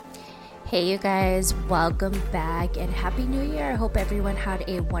Hey you guys, welcome back and Happy New Year. I hope everyone had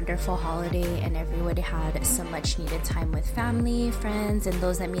a wonderful holiday and everyone had some much needed time with family, friends, and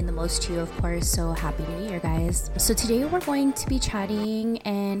those that mean the most to you, of course. So Happy New Year, guys. So today we're going to be chatting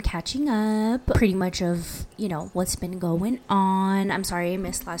and catching up pretty much of, what's been going on. I'm sorry I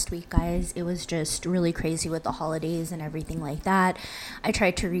missed last week, guys. It was just really crazy with the holidays and everything like that. I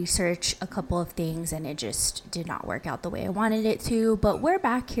tried to research a couple of things and it just did not work out the way I wanted it to, but we're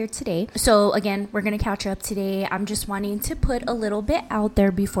back here today. So again, we're going to catch up today. I'm just wanting to put a little bit out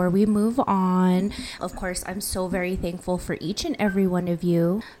there before we move on. Of course, I'm so very thankful for each and every one of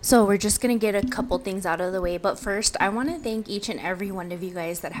you. So we're just going to get a couple things out of the way. But first, I want to thank each and every one of you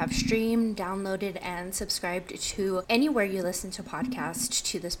guys that have streamed, downloaded, and subscribed to anywhere you listen to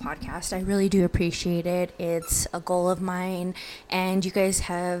this podcast. I really do appreciate it. It's a goal of mine. And you guys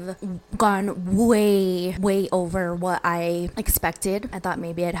have gone way, way over what I expected. I thought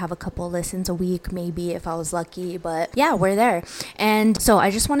maybe I'd have a couple listens a week, maybe if I was lucky, but yeah, we're there. And so I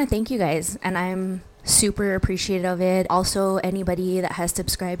just want to thank you guys, and I'm super appreciative of it. Also, anybody that has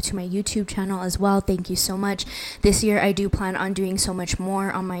subscribed to my YouTube channel as well, thank you so much. This year I do plan on doing so much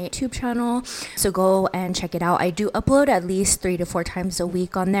more on my YouTube channel, so go and check it out. I do upload at least 3 to 4 times a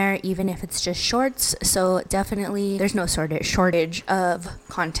week on there, even if it's just shorts, so definitely there's no shortage of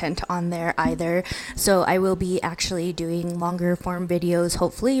content on there either. So I will be actually doing longer form videos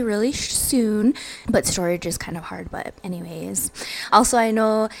hopefully really soon, but storage is kind of hard. But anyways, also I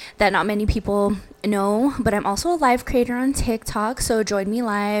know that not many people know, but I'm also a live creator on TikTok, so join me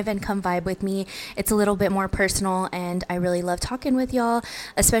live and come vibe with me. It's a little bit more personal and I really love talking with y'all,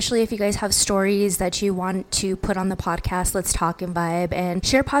 especially if you guys have stories that you want to put on the podcast. Let's talk and vibe and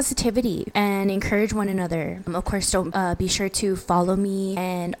share positivity and encourage one another. Of course, don't be sure to follow me,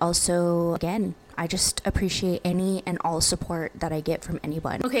 and also again, I just appreciate any and all support that I get from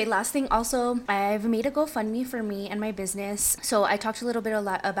anyone. Okay, last thing also, I've made a GoFundMe for me and my business. So I talked a little bit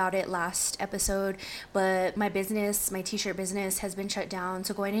about it last episode, but my business, my t-shirt business has been shut down.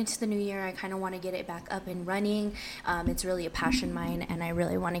 So going into the new year, I kind of want to get it back up and running. It's really a passion of mine and I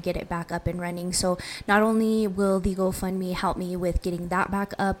really want to get it back up and running. So not only will the GoFundMe help me with getting that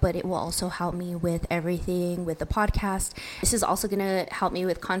back up, but it will also help me with everything with the podcast. This is also going to help me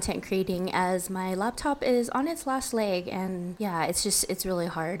with content creating, as my laptop is on its last leg, and yeah, it's really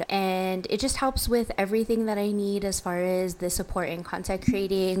hard, and it just helps with everything that I need as far as the support in content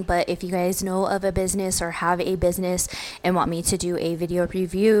creating. But if you guys know of a business or have a business and want me to do a video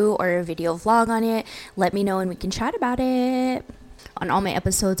review or a video vlog on it, let me know and we can chat about it. On all my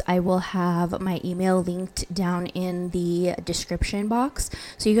episodes, I will have my email linked down in the description box.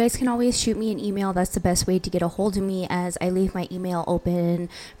 So you guys can always shoot me an email. That's the best way to get a hold of me, as I leave my email open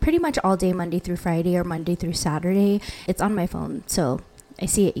pretty much all day, Monday through Friday or Monday through Saturday. It's on my phone, so I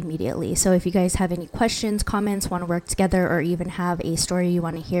see it immediately. So if you guys have any questions, comments, want to work together, or even have a story you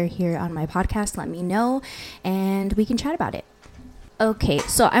want to hear here on my podcast, let me know and we can chat about it. Okay,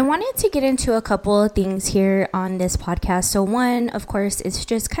 so I wanted to get into a couple of things here on this podcast. So one, of course, is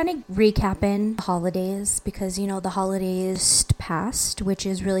just kind of recapping the holidays, because, the holidays passed, which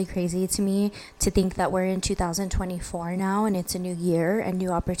is really crazy to me to think that we're in 2024 now and it's a new year and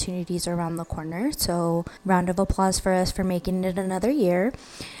new opportunities are around the corner. So round of applause for us for making it another year.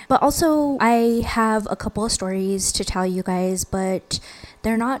 But also, I have a couple of stories to tell you guys, but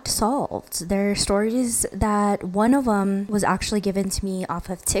they're not solved. They're stories that one of them was actually given to me off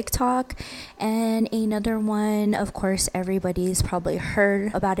of TikTok, and another one, of course, everybody's probably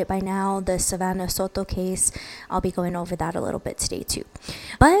heard about it by now, the Savannah Soto case. I'll be going over that a little bit today too.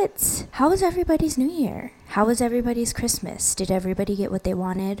 But how was everybody's New Year? How was everybody's Christmas? Did everybody get what they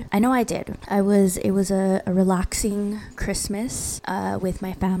wanted? I know I did. It was a relaxing Christmas with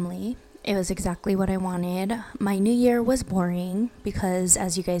my family. It was exactly what I wanted. My New Year was boring because,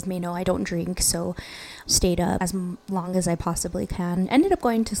 as you guys may know, I don't drink, so stayed up as long as I possibly can. Ended up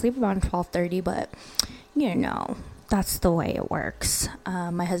going to sleep around 12:30, but that's the way it works.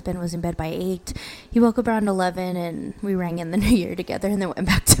 My husband was in bed by 8. He woke up around 11 and we rang in the New Year together and then went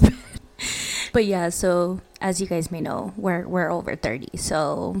back to bed. But yeah, so as you guys may know, we're over 30,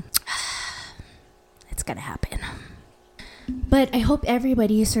 so it's gonna happen. But I hope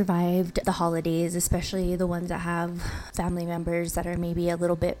everybody survived the holidays, especially the ones that have family members that are maybe a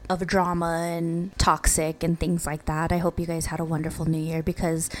little bit of drama and toxic and things like that. I hope you guys had a wonderful New Year,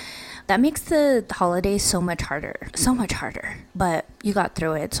 because that makes the holidays so much harder. But you got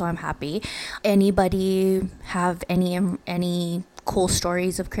through it, so I'm happy. Anybody have any cool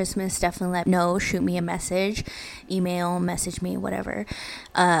stories of Christmas, definitely let me know. Shoot me a message, email, message me, whatever.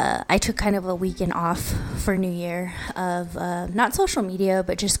 I took kind of a weekend off for New Year of not social media,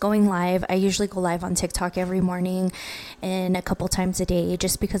 but just going live. I usually go live on TikTok every morning and a couple times a day,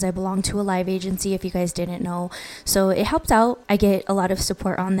 just because I belong to a live agency, if you guys didn't know. So it helped out. I get a lot of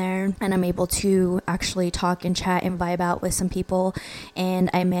support on there, and I'm able to actually talk and chat and vibe out with some people. And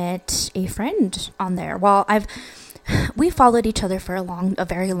I met a friend on there. Well, we followed each other for a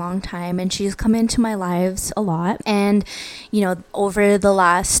very long time, and she's come into my lives a lot. And, over the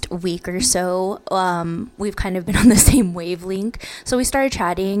last week or so, we've kind of been on the same wavelength. So we started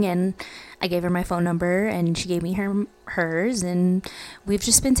chatting, and I gave her my phone number, and she gave me hers, and we've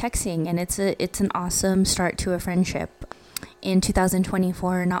just been texting, and it's an awesome start to a friendship. In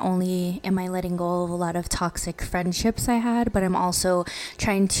 2024, not only am I letting go of a lot of toxic friendships I had, but I'm also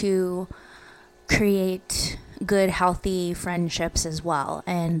trying to create good, healthy friendships as well.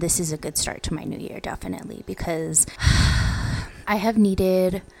 And this is a good start to my new year, definitely, because I have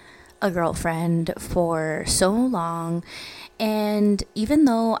needed a girlfriend for so long. And even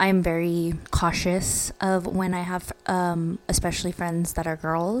though I'm very cautious of when I have, especially friends that are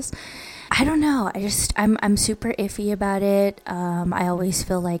girls, I don't know. I'm super iffy about it. I always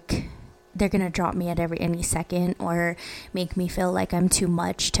feel like they're going to drop me at any second or make me feel like I'm too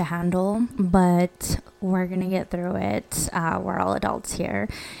much to handle, but we're going to get through it. We're all adults here,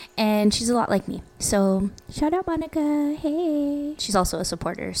 and she's a lot like me. So shout out Monica. Hey. She's also a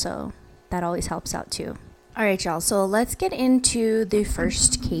supporter, so that always helps out too. All right, y'all. So let's get into the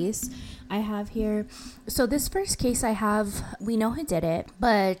first case I have here. So this first case I have, we know who did it,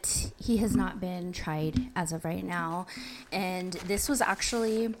 but he has not been tried as of right now. And this was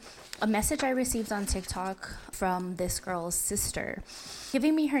actually a message I received on TikTok from this girl's sister,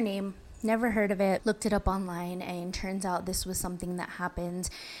 giving me her name. Never heard of it, looked it up online, and turns out this was something that happened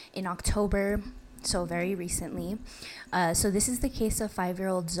in October, so very recently. So this is the case of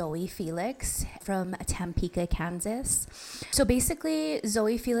 5-year-old Zoe Felix from Topeka, Kansas. So basically,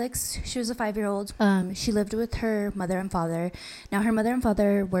 Zoe Felix, she was a 5-year-old. She lived with her mother and father. Now, her mother and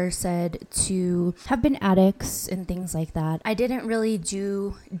father were said to have been addicts and things like that. I didn't really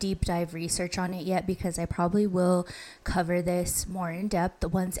do deep dive research on it yet, because I probably will cover this more in depth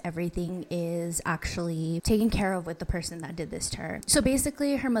once everything is actually taken care of with the person that did this to her. So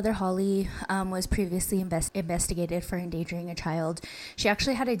basically, her mother, Holly, was previously investigated for endangering a child. She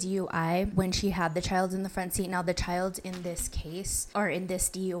actually had a DUI when she had the child in the front seat. Now, the child in this case, or in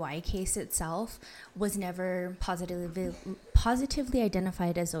this DUI case itself, was never positively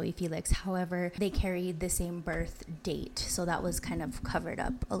identified as Zoe Felix. However, they carried the same birth date, so that was kind of covered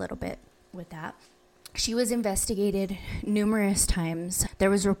up a little bit with that. She was investigated numerous times. There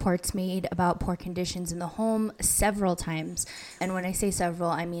was reports made about poor conditions in the home several times. And when I say several,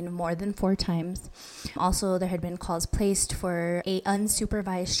 I mean more than 4 times. Also, there had been calls placed for an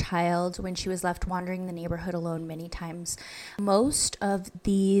unsupervised child when she was left wandering the neighborhood alone many times. Most of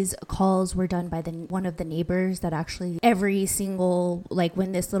these calls were done by one of the neighbors that actually every single, like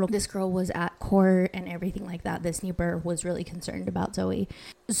when this girl was at court and everything like that, this neighbor was really concerned about Zoe.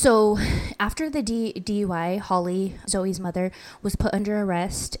 So after the DUI, Holly, Zoe's mother, was put under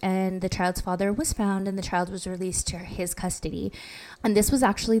arrest, and the child's father was found, and the child was released to his custody. And this was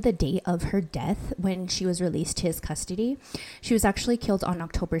actually the date of her death when she was released to his custody. She was actually killed on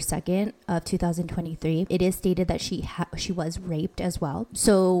October 2nd of 2023. It is stated that she was raped as well.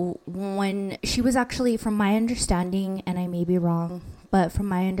 So when she was actually, from my understanding, and I may be wrong, but from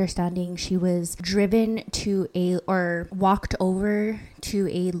my understanding, she was driven walked over to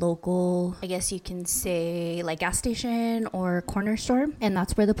a local, I guess you can say, like gas station or corner store. And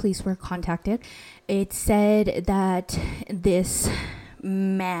that's where the police were contacted. It said that this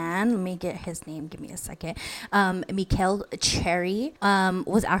man, let me get his name, give me a second, Mikhail Cherry,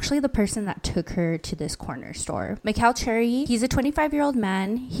 was actually the person that took her to this corner store. Mikhail Cherry, he's a 25-year-old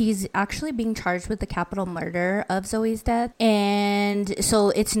man. He's actually being charged with the capital murder of Zoe's death, and so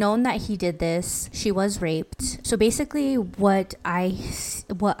it's known that he did this. She was raped. So basically what I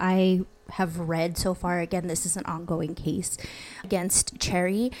have read so far, again, this is an ongoing case against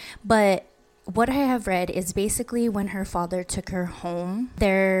Cherry, but what I have read is basically when her father took her home,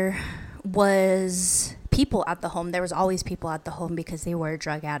 there was people at the home. There was always people at the home because they were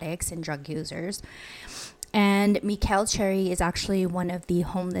drug addicts and drug users. And Mikael Cherry is actually one of the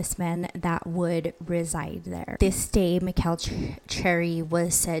homeless men that would reside there. This day, Mikael Cherry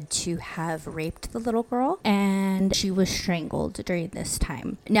was said to have raped the little girl, and she was strangled during this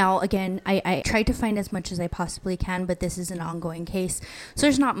time. Now, again, I tried to find as much as I possibly can, but this is an ongoing case, so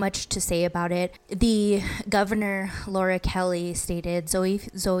there's not much to say about it. The governor, Laura Kelly, stated Zoe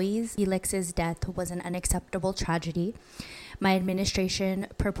Felix's death was an unacceptable tragedy. My administration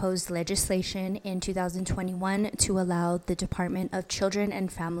proposed legislation in 2021 to allow the Department of Children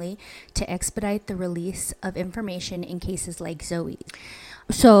and Family to expedite the release of information in cases like Zoe.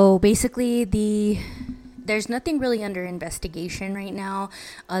 So basically, there's nothing really under investigation right now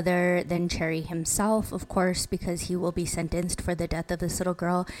other than Cherry himself, of course, because he will be sentenced for the death of this little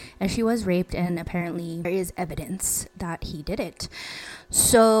girl, as she was raped, and apparently there is evidence that he did it.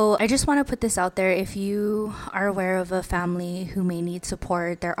 So I just want to put this out there. If you are aware of a family who may need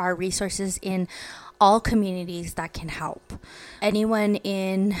support, there are resources in all communities that can help. Anyone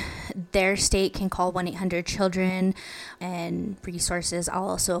in their state can call 1-800-CHILDREN, and resources. I'll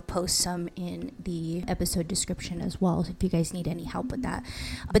also post some in the episode description as well if you guys need any help with that.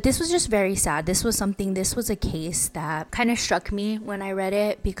 But this was just very sad. This was a case that kind of struck me when I read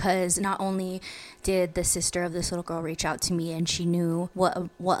it, because not only did the sister of this little girl reach out to me, and she knew what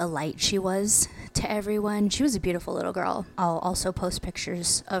a light she was to everyone. She was a beautiful little girl. I'll also post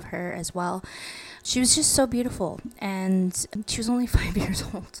pictures of her as well. She was just so beautiful, and she was only 5 years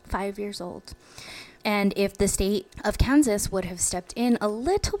old. 5 years old. And if the state of Kansas would have stepped in a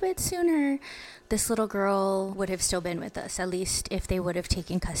little bit sooner, this little girl would have still been with us, at least if they would have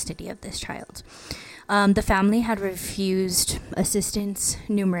taken custody of this child. The family had refused assistance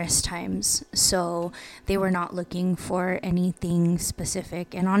numerous times, so they were not looking for anything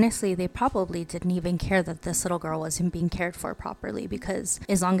specific. And honestly, they probably didn't even care that this little girl wasn't being cared for properly, because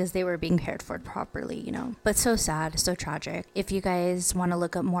as long as they were being cared for properly, you know. But so sad, so tragic. If you guys want to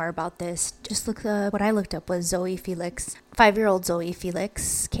look up more about this, just look up, what I looked up was Zoe Felix, 5-year-old Zoe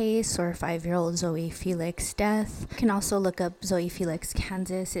Felix case, or 5-year-old Zoe Felix death. You can also look up Zoe Felix,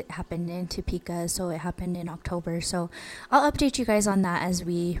 Kansas. It happened in Topeka, so it happened in October. So I'll update you guys on that as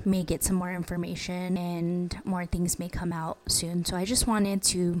we may get some more information and more things may come out soon. So I just wanted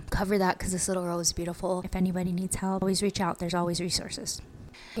to cover that because this little girl was beautiful. If anybody needs help, always reach out. There's always resources.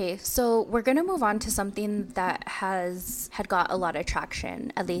 Okay, so we're going to move on to something that had got a lot of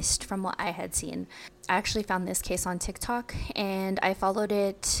traction, at least from what I had seen. I actually found this case on TikTok, and I followed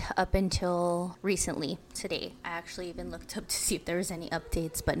it up until recently, today. I actually even looked up to see if there was any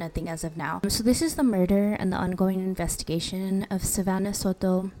updates, but nothing as of now. So this is the murder and the ongoing investigation of Savannah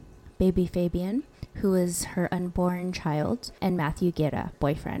Soto, baby Fabian, who is her unborn child, and Matthew Guerra,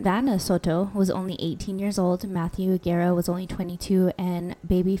 boyfriend. Savannah Soto was only 18 years old, Matthew Guerra was only 22, and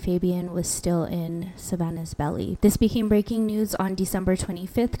baby Fabian was still in Savannah's belly. This became breaking news on December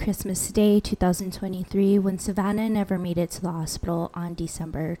 25th, Christmas Day, 2023, when Savannah never made it to the hospital on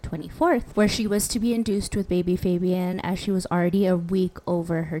December 24th, where she was to be induced with baby Fabian, as she was already a week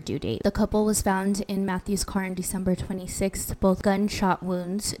over her due date. The couple was found in Matthew's car on December 26th, both gunshot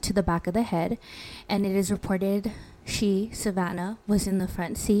wounds to the back of the head, and it is reported Savannah, was in the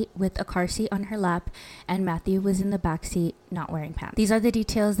front seat with a car seat on her lap, and Matthew was in the back seat not wearing pants. These are the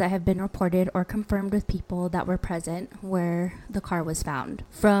details that have been reported or confirmed with people that were present where the car was found.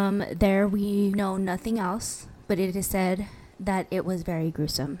 From there, we know nothing else, but it is said that it was very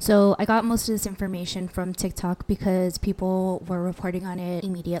gruesome. So I got most of this information from TikTok because people were reporting on it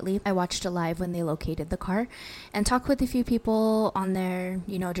immediately. I watched a live when they located the car and talked with a few people on there,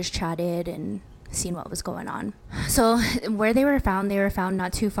 just chatted and seen what was going on. So where they were found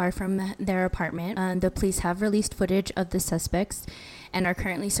not too far from their apartment. The police have released footage of the suspects and are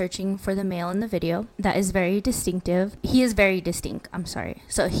currently searching for the male in the video. That is very distinctive. He is very distinct.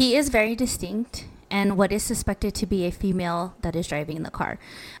 So he is very distinct, and what is suspected to be a female that is driving the car.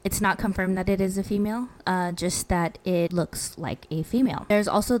 It's not confirmed that it is a female, just that it looks like a female. There's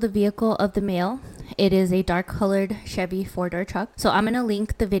also the vehicle of the male. It is a dark colored Chevy 4-door truck. So I'm going to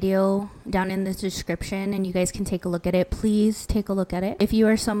link the video down in the description and you guys can take a look at it. Please take a look at it. If you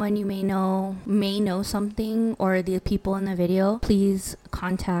are someone you may know something, or the people in the video, please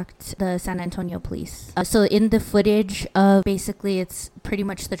contact the San Antonio police. So in the footage of, basically it's pretty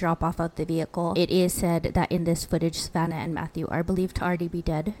much the drop off of the vehicle, it is said that in this footage Savannah and Matthew are believed to already be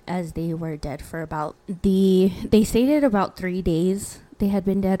dead, as they were dead for they stated about 3 days they had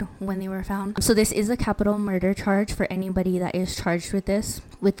been dead when they were found. So this is a capital murder charge for anybody that is charged with this.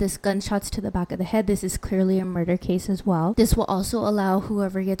 With this gunshots to the back of the head, this is clearly a murder case as well. This will also allow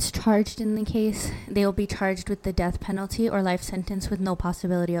whoever gets charged in the case, they will be charged with the death penalty or life sentence with no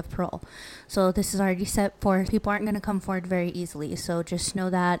possibility of parole. So this is already set for. People aren't going to come forward very easily. So just know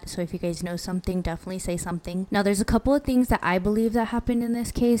that. So if you guys know something, definitely say something. Now there's a couple of things that I believe that happened in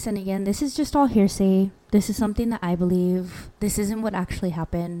this case. And again, this is just all hearsay. This is something that I believe. This isn't what actually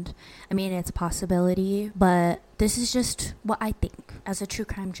happened. I mean, it's a possibility, but this is just what I think as a true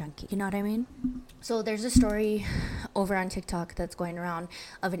crime junkie. You know what I mean? So there's a story over on TikTok that's going around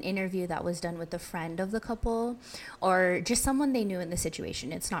of an interview that was done with a friend of the couple or just someone they knew in the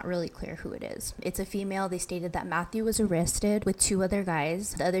situation. It's not really clear who it is. It's a female. They stated that Matthew was arrested with 2 other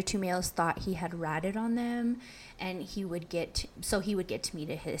guys. The other 2 males thought he had ratted on them and he would get to meet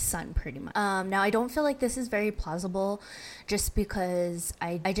his son pretty much. Now I don't feel like this is very plausible just because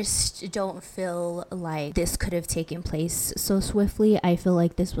I just don't feel like this could have taken place so swiftly. I feel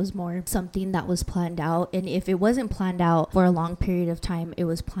like this was more something that was planned out, and if it wasn't planned out for a long period of time, it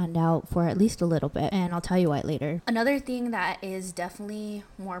was planned out for at least a little bit, and I'll tell you why later. Another thing that is definitely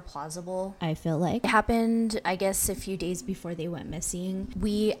more plausible, I feel like, it happened I guess a few days before they went missing.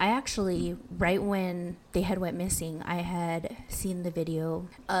 I actually, right when they had went missing, I had seen the video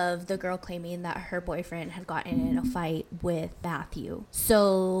of the girl claiming that her boyfriend had gotten in a fight with Matthew.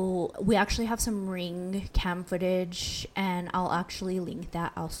 So we actually have some ring cam footage, and I'll actually link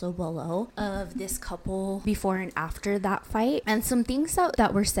that also below, of this couple before and after that fight, and some things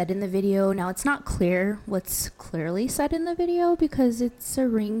that were said in the video. Now it's not clear what's clearly said in the video because it's a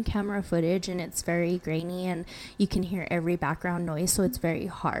ring camera footage and it's very grainy and you can hear every background noise, so it's very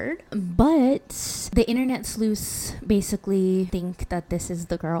hard. But the internet sleuths basically think that this is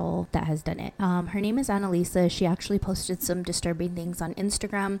the girl that has done it. Her name is Annalisa. She actually posted some disturbing things on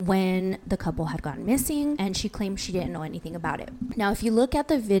Instagram when the couple had gone missing, and she claimed she didn't know anything about it. Now if you look at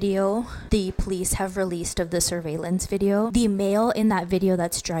the video the police have released of the surveillance video, the male in that video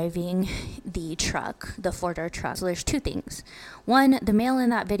that's driving the truck, the 4-door truck, so there's 2 things. One, the male in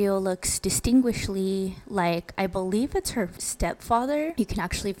that video looks distinguishedly like, I believe it's her stepfather. You can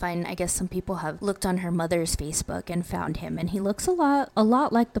actually find, I guess some people have looked on her mother's Facebook and found him, and he looks a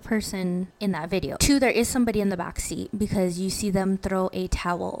lot like the person in that video. 2, there is somebody in the back seat because you see them throw a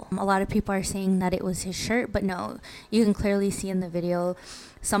towel. A lot of people are saying that it was his shirt, but no, you can clearly see in the video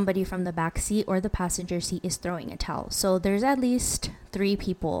somebody from the back seat or the passenger seat is throwing a towel. So there's at least 3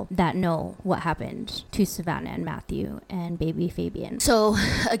 people that know what happened to Savannah and Matthew and baby Fabian. So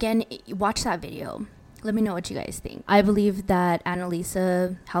again, watch that video. Let me know what you guys think. I believe that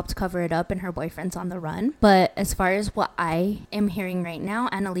Annalisa helped cover it up and her boyfriend's on the run. But as far as what I am hearing right now,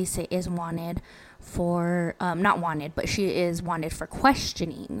 Annalisa is wanted for not wanted, but she is wanted for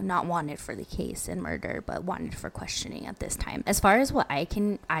questioning, not wanted for the case and murder, but wanted for questioning at this time. As far as what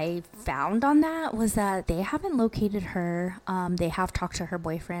I found on that was that they haven't located her. They have talked to her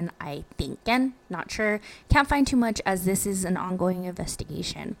boyfriend, I think, and not sure. Can't find too much as this is an ongoing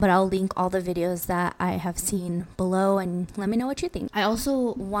investigation, but I'll link all the videos that I have seen below and let me know what you think. I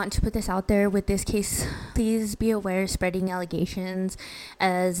also want to put this out there with this case. Please be aware of spreading allegations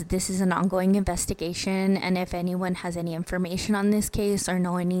as this is an ongoing investigation, and if anyone has any information on this case or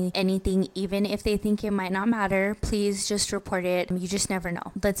know anything, even if they think it might not matter, please just report it. You just never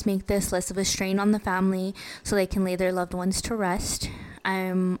know. Let's make this less of a strain on the family so they can lay their loved ones to rest.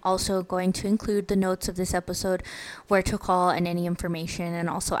 I'm also going to include the notes of this episode, where to call and any information, and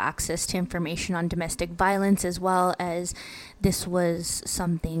also access to information on domestic violence, as well as this was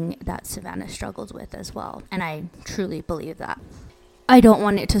something that Savannah struggled with as well. And I truly believe that. I don't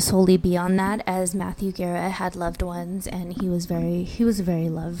want it to solely be on that, as Matthew Guerra had loved ones and he was a very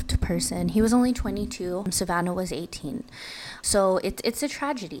loved person. He was only 22. Savannah was 18. So it's a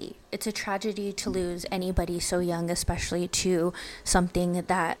tragedy. It's a tragedy to lose anybody so young, especially to something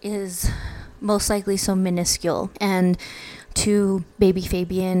that is most likely so minuscule. And to baby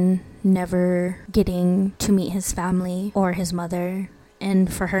Fabian never getting to meet his family or his mother,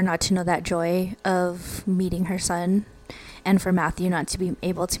 and for her not to know that joy of meeting her son, and for Matthew not to be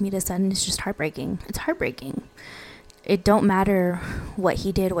able to meet his son is just heartbreaking. It's heartbreaking. It don't matter what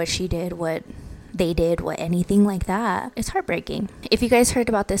he did, what she did, what they did, what anything like that. It's heartbreaking. If you guys heard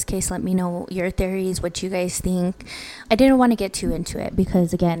about this case, let me know your theories, what you guys think. I didn't want to get too into it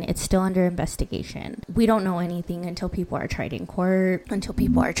because, again, it's still under investigation. We don't know anything until people are tried in court, until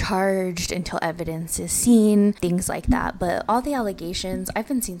people are charged, until evidence is seen, things like that. But all the allegations, I've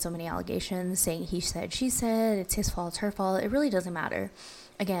been seeing so many allegations saying he said, she said, it's his fault, it's her fault. It really doesn't matter.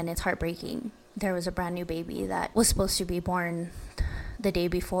 Again, it's heartbreaking. There was a brand new baby that was supposed to be born the day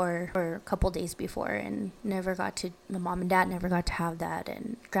before or a couple days before, and my mom and dad never got to have that,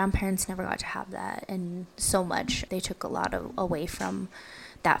 and grandparents never got to have that, and so much. They took a lot away from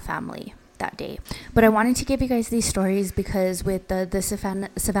that family that day. But I wanted to give you guys these stories because with the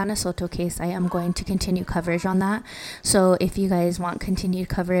Savannah Soto case, I am going to continue coverage on that. So if you guys want continued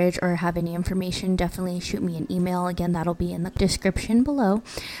coverage or have any information, definitely shoot me an email. Again, that'll be in the description below.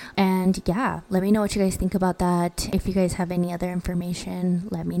 And yeah, let me know what you guys think about that. If you guys have any other information,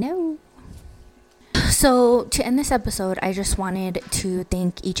 let me know. So to end this episode, I just wanted to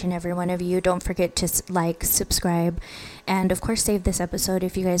thank each and every one of you. Don't forget to like, subscribe, and of course save this episode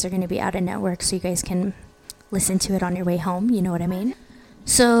if you guys are going to be out of network so you guys can listen to it on your way home. You know what I mean?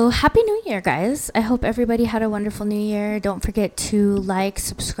 So happy New Year, guys. I hope everybody had a wonderful New Year. Don't forget to like,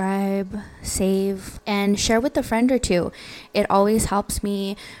 subscribe, save, and share with a friend or two. It always helps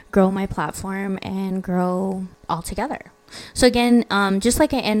me grow my platform and grow all together. So again, just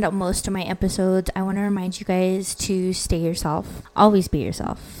like I end up most of my episodes, I want to remind you guys to stay yourself. Always be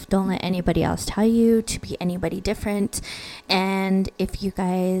yourself. Don't let anybody else tell you to be anybody different. And if you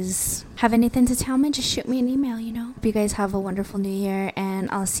guys have anything to tell me, just shoot me an email, Hope you guys have a wonderful New Year,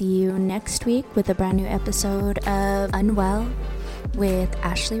 and I'll see you next week with a brand new episode of Unwell with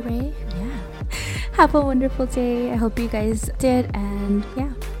Ashley Ray. Yeah. Have a wonderful day. I hope you guys did, and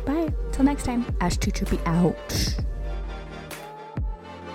yeah, bye. Till next time. Ash2Trippy out.